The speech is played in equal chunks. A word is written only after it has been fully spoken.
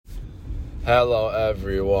Hello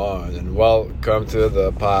everyone and welcome to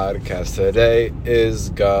the podcast. Today is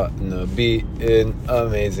gonna be an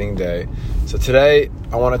amazing day. So today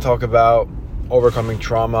I want to talk about overcoming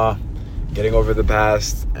trauma, getting over the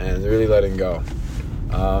past, and really letting go.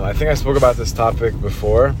 I think I spoke about this topic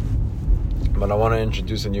before, but I want to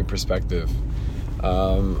introduce a new perspective.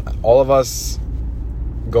 All of us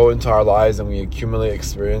go into our lives and we accumulate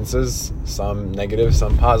experiences, some negative,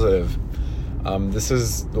 some positive. This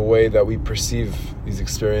is the way that we perceive these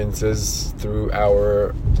experiences through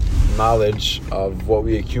our knowledge of what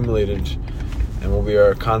we accumulated and what we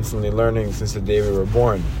are constantly learning since the day we were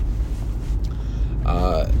born.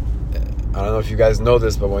 I don't know if you guys know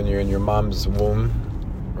this, but when you're in your mom's womb,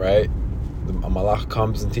 right, a malach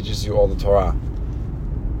comes and teaches you all the Torah.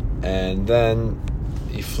 And then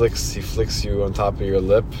he flicks you on top of your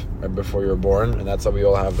lip right before you're born, and that's how we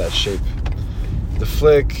all have that shape. The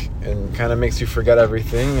flick and kind of makes you forget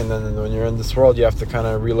everything, and then when you're in this world you have to kind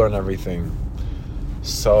of relearn everything.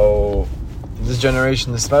 So this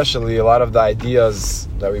generation especially, a lot of the ideas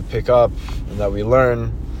that we pick up and that we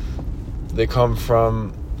learn, they come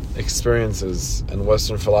from experiences and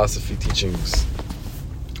Western philosophy teachings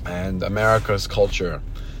and America's culture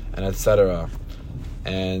and etc.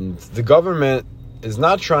 And the government is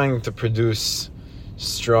not trying to produce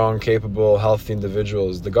strong, capable, healthy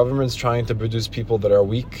individuals. The government's trying to produce people that are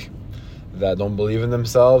weak, that don't believe in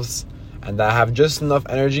themselves, and that have just enough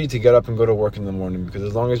energy to get up and go to work in the morning. Because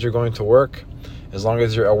as long as you're going to work, as long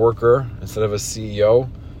as you're a worker instead of a CEO,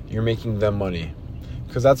 you're making them money.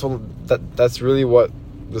 Because that's really what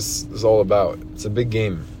this is all about. It's a big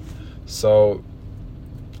game. So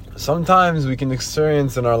sometimes we can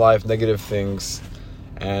experience in our life negative things,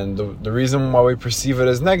 and the reason why we perceive it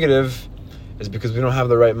as negative is because we don't have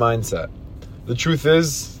the right mindset. The truth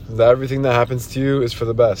is that everything that happens to you is for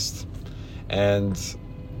the best. And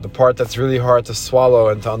the part that's really hard to swallow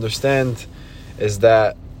and to understand is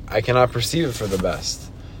that I cannot perceive it for the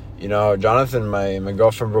best. You know, Jonathan, my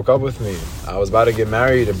girlfriend, broke up with me. I was about to get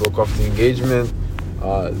married. I broke off the engagement.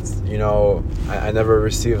 I never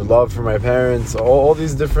received love from my parents. All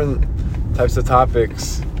these different types of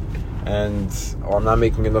topics. Or I'm not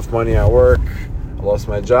making enough money at work. I lost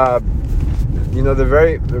my job. You know, they're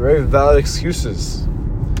very valid excuses.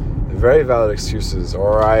 They're very valid excuses.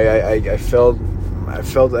 Or I failed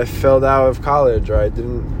out of college, or I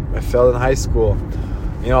failed in high school.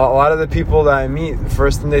 You know, a lot of the people that I meet, the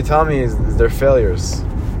first thing they tell me is they're failures.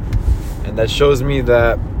 And that shows me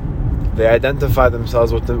that they identify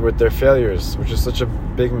themselves with their failures, which is such a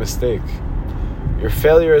big mistake. Your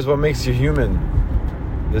failure is what makes you human.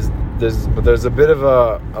 There's a bit of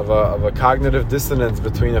a cognitive dissonance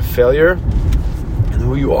between a failure and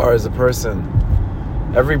who you are as a person.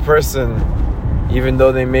 Every person, even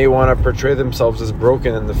though they may want to portray themselves as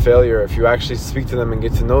broken and the failure, if you actually speak to them and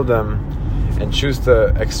get to know them and choose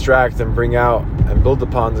to extract and bring out and build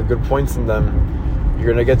upon the good points in them, you're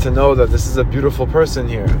going to get to know that this is a beautiful person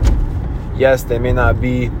here. Yes, they may not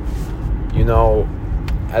be,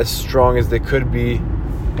 as strong as they could be,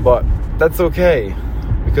 but that's okay.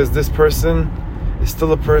 Because this person is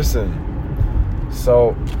still a person.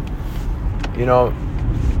 So,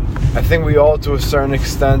 I think we all, to a certain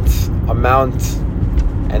extent, amount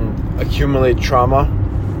and accumulate trauma.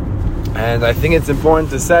 And I think it's important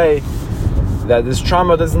to say that this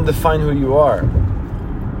trauma doesn't define who you are.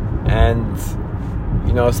 And,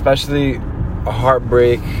 especially a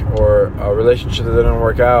heartbreak or a relationship that didn't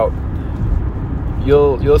work out,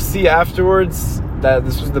 you'll see afterwards that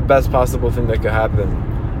this was the best possible thing that could happen.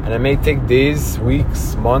 And it may take days,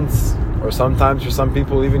 weeks, months, or sometimes for some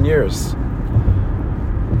people even years.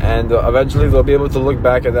 And eventually they'll be able to look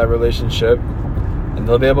back at that relationship and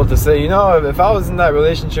they'll be able to say, if I was in that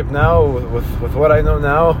relationship now with what I know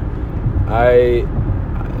now,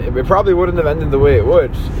 it probably wouldn't have ended the way it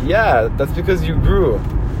would. Yeah, that's because you grew.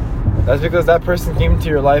 That's because that person came to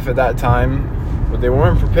your life at that time, but they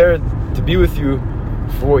weren't prepared to be with you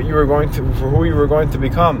for who you were going to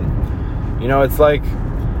become. It's like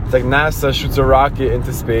NASA shoots a rocket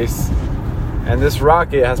into space, and this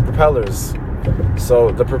rocket has propellers.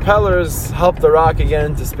 So the propellers help the rocket get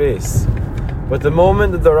into space. But the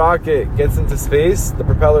moment that the rocket gets into space, the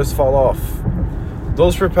propellers fall off.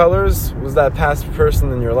 Those propellers was that past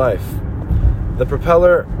person in your life. The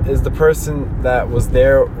propeller is the person that was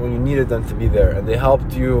there when you needed them to be there, and they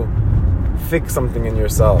helped you fix something in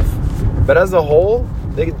yourself. But as a whole,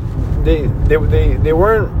 they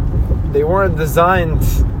weren't designed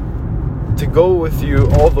to go with you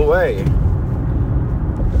all the way.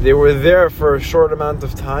 They were there for a short amount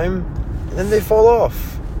of time, and then they fall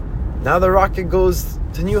off. Now the rocket goes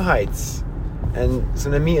to new heights. and it's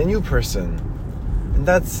going to meet a new person. And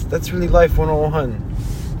that's really life 101.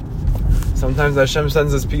 Sometimes Hashem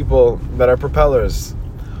sends us people that are propellers,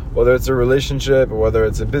 whether it's a relationship or whether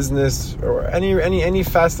it's a business or any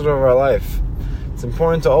facet of our life. It's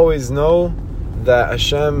important to always know that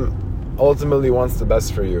Hashem ultimately wants the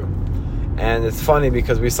best for you. And it's funny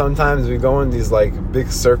because we go in these like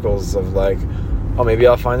big circles of like, oh, maybe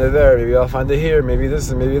I'll find it there, maybe I'll find it here, maybe this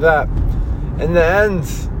and maybe that. In the end,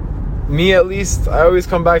 me at least, I always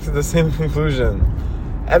come back to the same conclusion.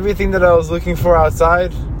 Everything that I was looking for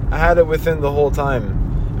outside, I had it within the whole time.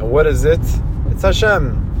 And what is it? It's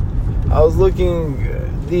Hashem. I was looking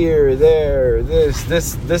here, there,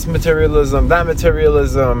 this materialism, that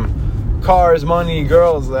materialism, cars, money,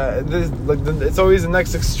 girls. It's always the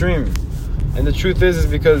next extreme. And the truth is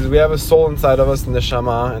because we have a soul inside of us, the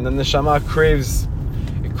neshama, and then the neshama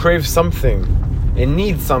craves something. It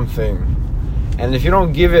needs something. And if you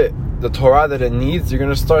don't give it the Torah that it needs, you're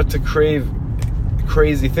going to start to crave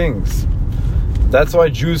crazy things. That's why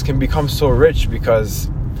Jews can become so rich, because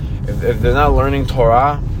if they're not learning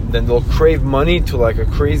Torah, then they'll crave money to like a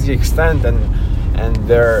crazy extent, and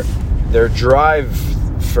their drive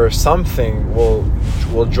for something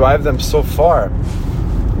will drive them so far.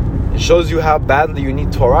 It shows you how badly you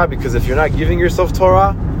need Torah, because if you're not giving yourself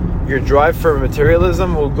Torah, your drive for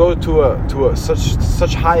materialism will go to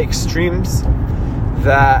such high extremes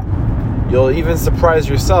that you'll even surprise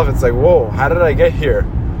yourself. It's like, whoa, how did I get here?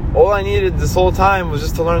 All I needed this whole time was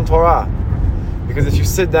just to learn Torah. Because if you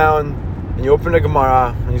sit down and you open a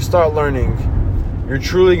Gemara and you start learning, you're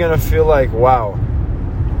truly gonna feel like, wow,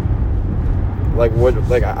 like what?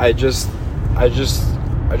 Like I just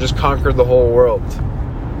conquered the whole world.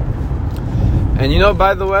 And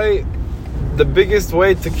by the way, the biggest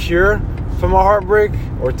way to cure from a heartbreak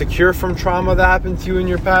or to cure from trauma that happened to you in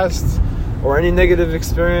your past or any negative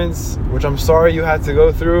experience, which I'm sorry you had to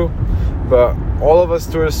go through, but all of us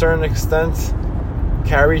to a certain extent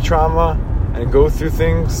carry trauma and go through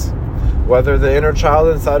things, whether the inner child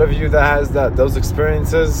inside of you that has those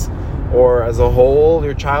experiences, or as a whole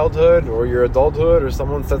your childhood or your adulthood, or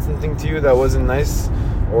someone said something to you that wasn't nice,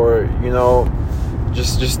 or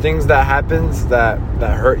just things that happened that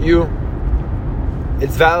hurt you.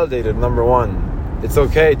 It's validated. Number one, it's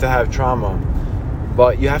okay to have trauma,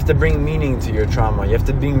 but you have to bring meaning to your trauma. You have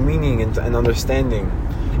to bring meaning and understanding,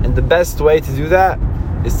 and the best way to do that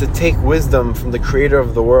is to take wisdom from the creator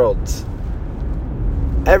of the world.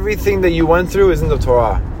 Everything that you went through is in the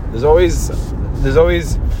Torah. There's always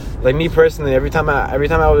like me personally, every time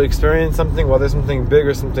I would experience something, whether something big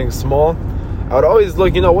or something small, I would always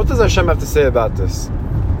look, what does Hashem have to say about this?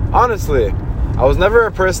 Honestly, I was never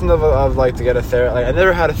a person of like to get a therapist. Like, I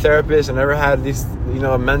never had a therapist. I never had these,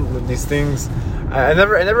 these things. I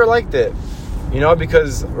never liked it,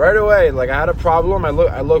 because right away, like I had a problem. I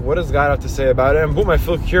look, what does God have to say about it? And boom, I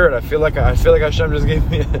feel cured. I feel like Hashem just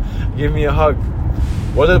gave me a hug.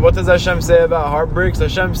 What does Hashem say about heartbreaks?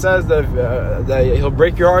 Hashem says that He'll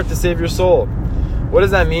break your heart to save your soul. What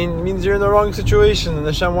does that mean? It means you're in the wrong situation and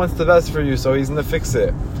Hashem wants the best for you, so He's going to fix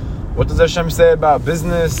it. What does Hashem say about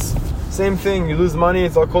business? Same thing. You lose money,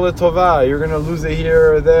 it's all kol tova. You're going to lose it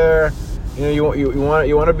here or there. You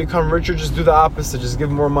want to become richer, just do the opposite. Just give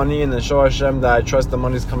more money and then show Hashem that I trust the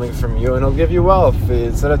money's coming from you, and He'll give you wealth.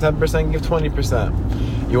 Instead of 10%, give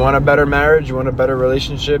 20%. You want a better marriage, you want a better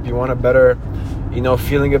relationship, you want a better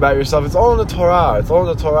feeling about yourself. It's all in the Torah.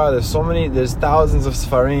 There's thousands of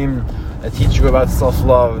Sfarim that teach you about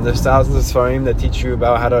self-love, and there's thousands of Sfarim that teach you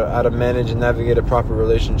about how to manage and navigate a proper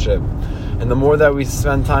relationship. And the more that we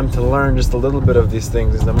spend time to learn just a little bit of these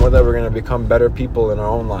things, the more that we're going to become better people in our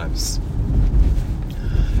own lives.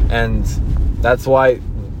 And that's why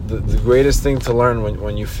the greatest thing to learn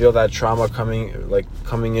when you feel that trauma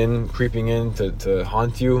creeping in to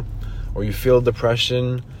haunt you, or you feel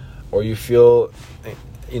depression, or you feel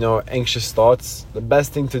anxious thoughts, the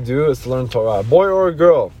best thing to do is to learn Torah. Boy or a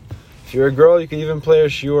girl. If you're a girl, you can even play a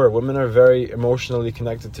shiur. Women are very emotionally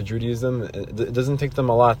connected to Judaism. It doesn't take them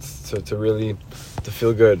a lot to really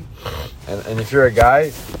feel good. And if you're a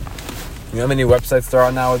guy, you know how many websites there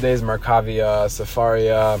are nowadays? Merkavia,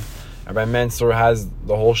 Sefaria. Rabbi Mansour has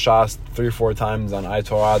the whole Shas 3-4 times on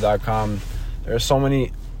iTorah.com. There are so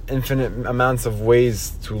many infinite amounts of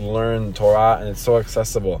ways to learn Torah, and it's so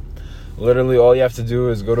accessible. Literally, all you have to do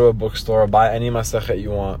is go to a bookstore, buy any masechet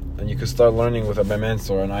you want, and you can start learning with Rabbi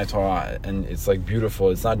Mansour on iTorah. And it's like beautiful.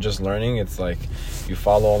 It's not just learning; it's like you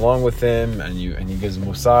follow along with him, and he gives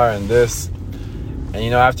musar and this.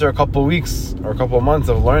 And after a couple weeks or a couple months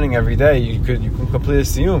of learning every day, you can complete a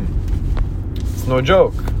siyum. It's no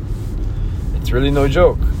joke. It's really no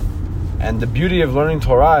joke. And the beauty of learning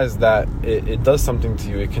Torah is that it does something to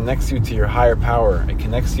you. It connects you to your higher power. It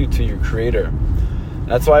connects you to your Creator.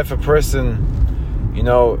 That's why if a person,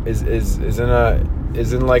 is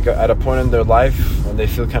in like at a point in their life when they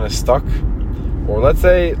feel kind of stuck, or let's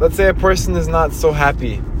say a person is not so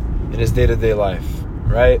happy in his day-to-day life,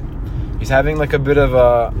 right? He's having like a bit of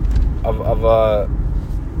a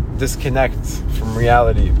disconnect from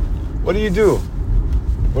reality. What do you do?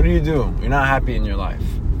 What do you do? You're not happy in your life.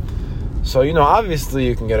 So, obviously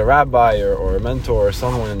you can get a rabbi or a mentor or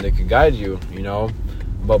someone and they could guide you,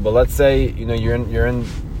 But let's say, you're in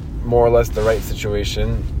more or less the right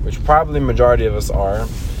situation, which probably majority of us are.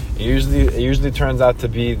 It usually turns out to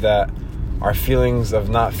be that our feelings of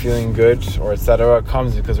not feeling good or etc.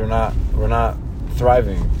 comes because we're not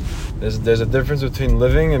thriving. There's a difference between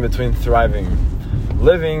living and between thriving.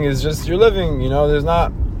 Living is just you're living, there's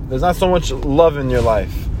not so much love in your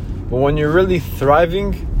life. But when you're really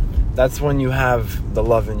thriving, that's when you have the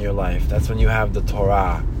love in your life. That's when you have the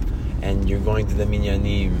Torah and you're going to the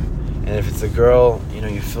minyanim. And if it's a girl,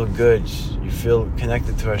 you feel good. You feel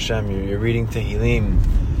connected to Hashem. You're reading Tehillim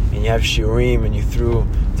and you have shiurim and you threw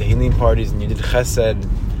Tehillim parties and you did chesed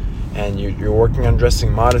and you're working on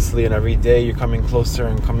dressing modestly, and every day you're coming closer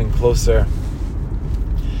and coming closer.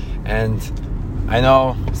 And I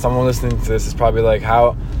know someone listening to this is probably like,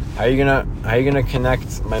 how are you gonna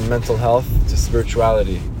connect my mental health to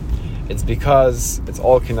spirituality? It's because it's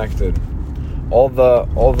all connected. All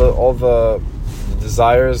the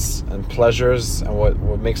desires and pleasures and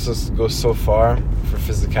what makes us go so far for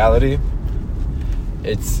physicality,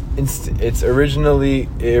 it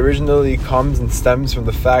originally comes and stems from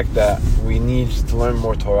the fact that we need to learn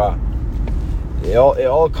more Torah. It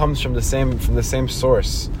all comes from the same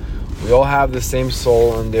source. We all have the same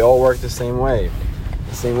soul and they all work the same way.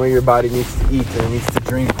 The same way your body needs to eat and it needs to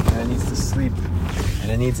drink and it needs to sleep and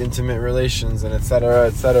it needs intimate relations and etc.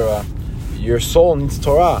 etc. Your soul needs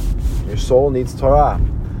Torah. Your soul needs Torah.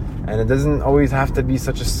 And it doesn't always have to be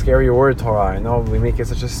such a scary word, Torah. I know we make it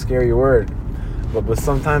such a scary word. But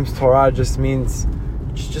sometimes Torah just means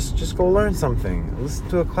just go learn something. Listen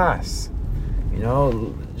to a class.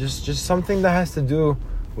 Just something that has to do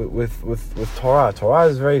with Torah. Torah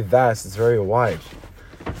is very vast, it's very wide.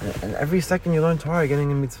 And every second you learn Torah, you're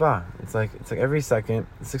getting a mitzvah. It's like every second,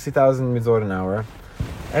 60,000 mitzvot an hour.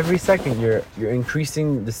 Every second you're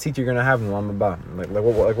increasing the seat you're gonna have in the Olam Haba.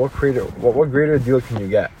 What greater deal can you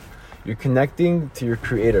get? You're connecting to your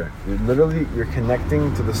Creator. You're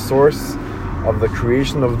connecting to the source of the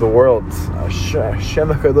creation of the world. Hashem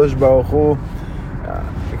HaKadosh Baruch Hu,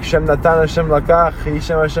 Hashem Natan, Hashem Lakach,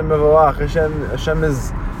 Hashem Mevorach. Hashem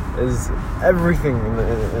is everything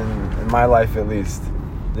in my life, at least.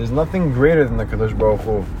 There's nothing greater than the Kadosh Baruch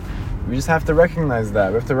Hu. We just have to recognize that.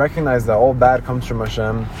 We have to recognize that all bad comes from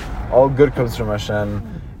Hashem, all good comes from Hashem,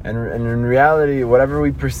 and in reality, whatever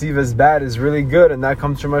we perceive as bad is really good, and that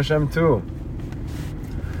comes from Hashem too.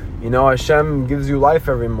 Hashem gives you life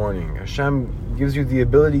every morning. Hashem gives you the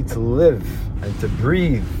ability to live and to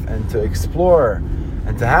breathe and to explore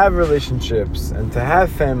and to have relationships and to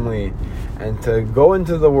have family and to go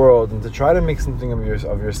into the world and to try to make something of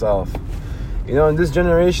yourself. In this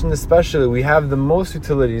generation especially, we have the most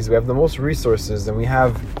utilities, we have the most resources, and we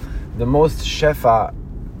have the most shefa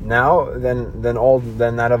now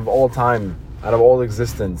than out of all time, out of all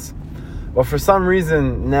existence. But for some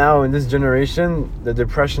reason now in this generation, the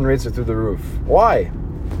depression rates are through the roof. Why?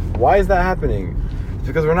 Why is that happening? It's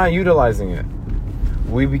because we're not utilizing it.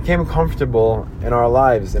 We became comfortable in our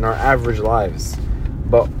lives, in our average lives.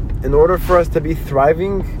 But in order for us to be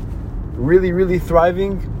thriving, really, really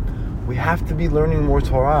thriving, we have to be learning more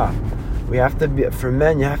Torah. We have to be, for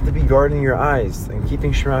men, you have to be guarding your eyes and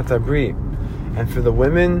keeping Shmirat Habrit. And for the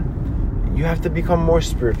women, you have to become more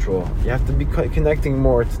spiritual. You have to be connecting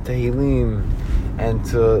more to Tehillim and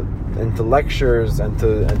to lectures and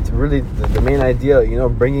to really the main idea,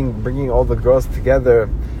 bringing all the girls together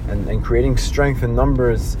and creating strength in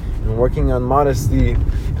numbers and working on modesty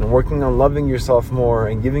and working on loving yourself more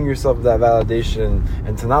and giving yourself that validation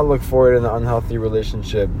and to not look for it in an unhealthy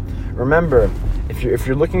relationship. Remember, if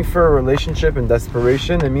you're looking for a relationship in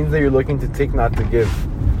desperation, it means that you're looking to take, not to give.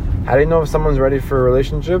 How do you know if someone's ready for a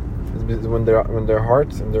relationship? It's when their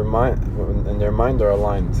heart and their mind are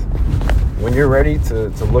aligned. When you're ready to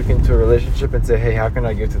look into a relationship and say, hey, how can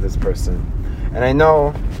I give to this person? And I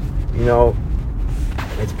know,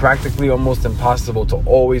 it's practically almost impossible to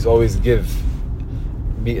always give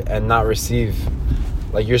and not receive.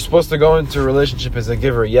 Like, you're supposed to go into a relationship as a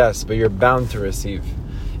giver, yes, but you're bound to receive.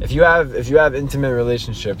 If you have intimate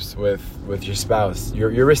relationships with your spouse,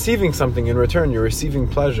 you're receiving something in return. You're receiving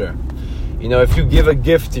pleasure. If you give a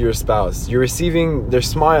gift to your spouse, you're receiving their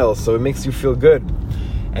smile, so it makes you feel good.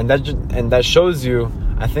 And that shows you,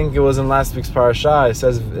 I think it was in last week's parasha, it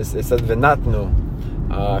said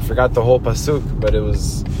Venatnu. I forgot the whole pasuk, but it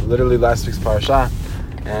was literally last week's parasha.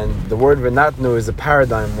 And the word Venatnu is a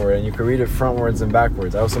paradigm word, and you can read it frontwards and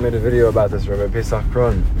backwards. I also made a video about this, Rabbi Pesach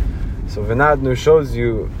Kron. So Venatnu shows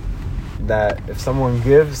you that if someone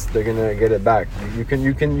gives, they're gonna get it back. You can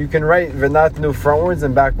write Venatnu frontwards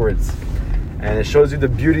and backwards, and it shows you the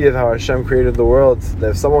beauty of how Hashem created the world.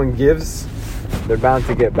 That if someone gives, they're bound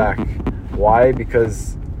to get back. Why?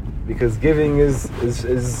 Because giving is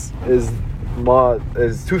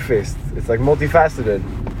two-faced. It's like multifaceted.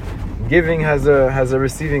 Giving has a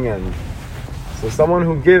receiving end. So someone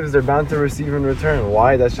who gives, they're bound to receive in return.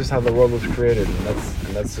 Why? That's just how the world was created, and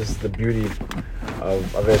that's just the beauty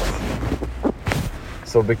of it.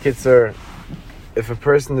 So B'kitzur, if a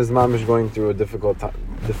person is mamish going through a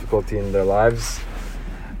difficulty in their lives,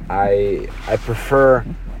 I prefer,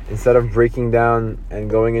 instead of breaking down and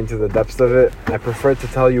going into the depths of it, I prefer to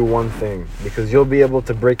tell you one thing, because you'll be able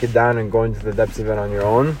to break it down and go into the depths of it on your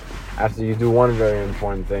own after you do one very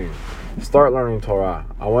important thing. Start learning Torah.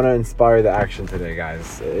 I want to inspire the action today,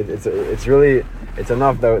 guys. It's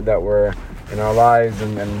enough that we're in our lives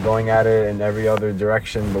and going at it in every other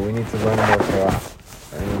direction, but we need to learn more Torah.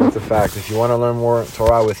 And it's a fact. If you want to learn more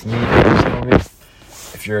Torah with me personally,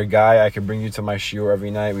 if you're a guy, I can bring you to my shiur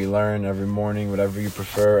every night. We learn every morning, whatever you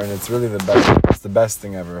prefer, and it's really the best. It's the best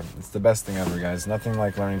thing ever. It's the best thing ever, guys. Nothing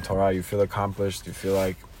like learning Torah. You feel accomplished. You feel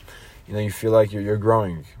like, you're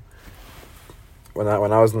growing. When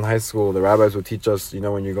I was in high school, the rabbis would teach us,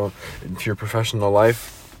 when you go into your professional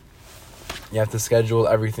life, you have to schedule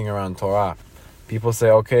everything around Torah. People say,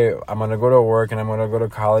 okay, I'm going to go to work and I'm going to go to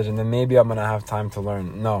college and then maybe I'm going to have time to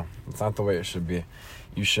learn. No, it's not the way it should be.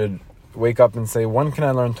 You should wake up and say, when can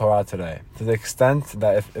I learn Torah today? To the extent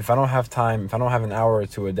that if I don't have time, if I don't have an hour or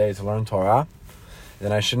two a day to learn Torah,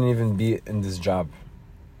 then I shouldn't even be in this job.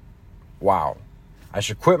 Wow. I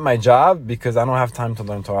should quit my job because I don't have time to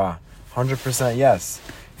learn Torah. 100% yes.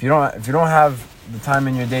 If you don't have the time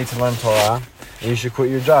in your day to learn Torah, then you should quit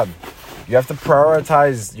your job. You have to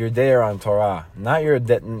prioritize your day around Torah, you have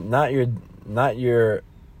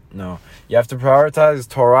to prioritize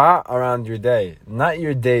Torah around your day, not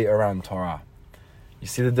your day around Torah. You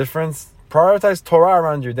see the difference? Prioritize Torah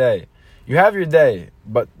around your day. You have your day,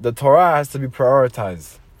 but the Torah has to be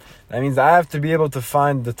prioritized. That means I have to be able to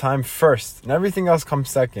find the time first, and everything else comes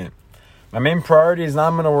second. My main priority is not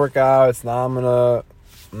I'm gonna work out. It's not I'm gonna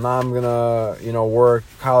work,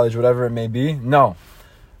 college, whatever it may be. No,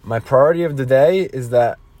 my priority of the day is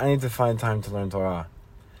that I need to find time to learn Torah.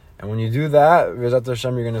 And when you do that, V'ezrat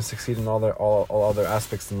Hashem, you're gonna succeed in all other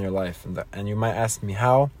aspects in your life. And you might ask me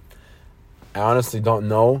how. I honestly don't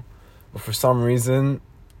know, but for some reason,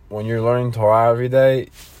 when you're learning Torah every day,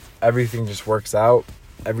 everything just works out.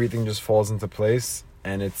 Everything just falls into place,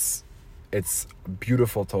 and it's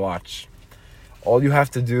beautiful to watch. All you have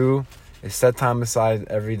to do is set time aside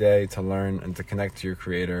every day to learn and to connect to your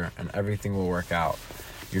Creator, and everything will work out.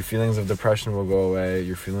 Your feelings of depression will go away.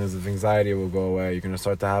 Your feelings of anxiety will go away. You're going to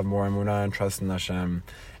start to have more emunah and trust in Hashem.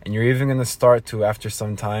 And you're even going to start to, after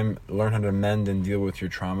some time, learn how to mend and deal with your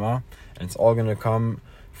trauma. And it's all going to come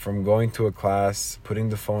from going to a class, putting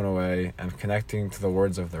the phone away, and connecting to the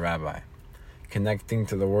words of the rabbi. Connecting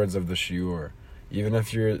to the words of the shiur. Even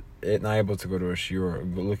if you're not able to go to a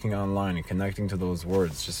shiur, looking online and connecting to those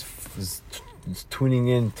words, just tuning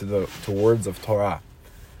in to words of Torah.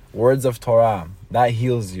 Words of Torah, that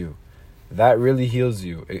heals you. That really heals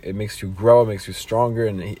you. It makes you grow, it makes you stronger,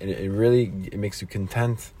 and it makes you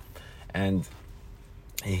content, and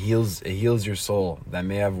it heals your soul that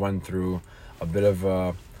may have went through a bit of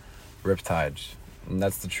a riptide. And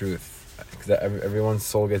that's the truth. Because everyone's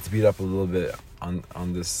soul gets beat up a little bit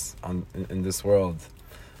in this world.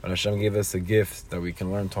 But Hashem gave us a gift that we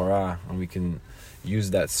can learn Torah, and we can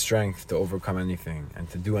use that strength to overcome anything and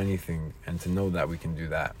to do anything, and to know that we can do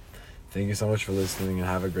that. Thank you so much for listening, and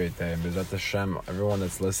have a great day. And B'ezrat Hashem, everyone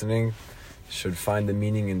that's listening should find the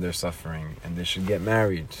meaning in their suffering, and they should get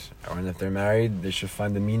married. And if they're married, they should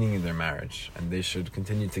find the meaning in their marriage, and they should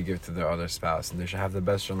continue to give to their other spouse, and they should have the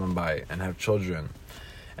best shalom bayit and have children.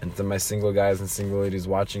 And to my single guys and single ladies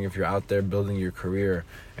watching, if you're out there building your career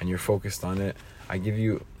and you're focused on it, I give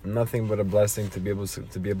you nothing but a blessing to be able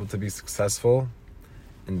to be successful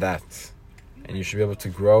in that. And you should be able to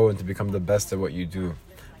grow and to become the best at what you do.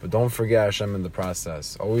 But don't forget Hashem in the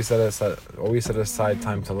process. Always set aside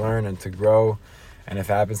time to learn and to grow. And if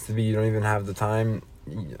it happens to be you don't even have the time,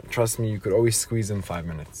 trust me, you could always squeeze in 5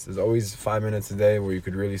 minutes. There's always 5 minutes a day where you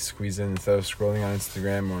could really squeeze in, instead of scrolling on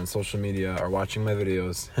Instagram or on social media or watching my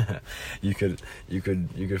videos. you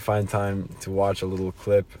could find time to watch a little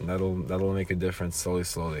clip, and that'll make a difference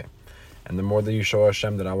slowly. And the more that you show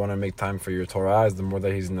Hashem that I want to make time for your Torah, is the more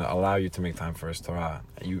that He's going to allow you to make time for His Torah.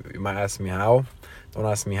 You might ask me how. Don't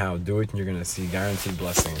ask me how. Do it, and you're going to see guaranteed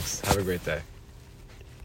blessings. Have a great day.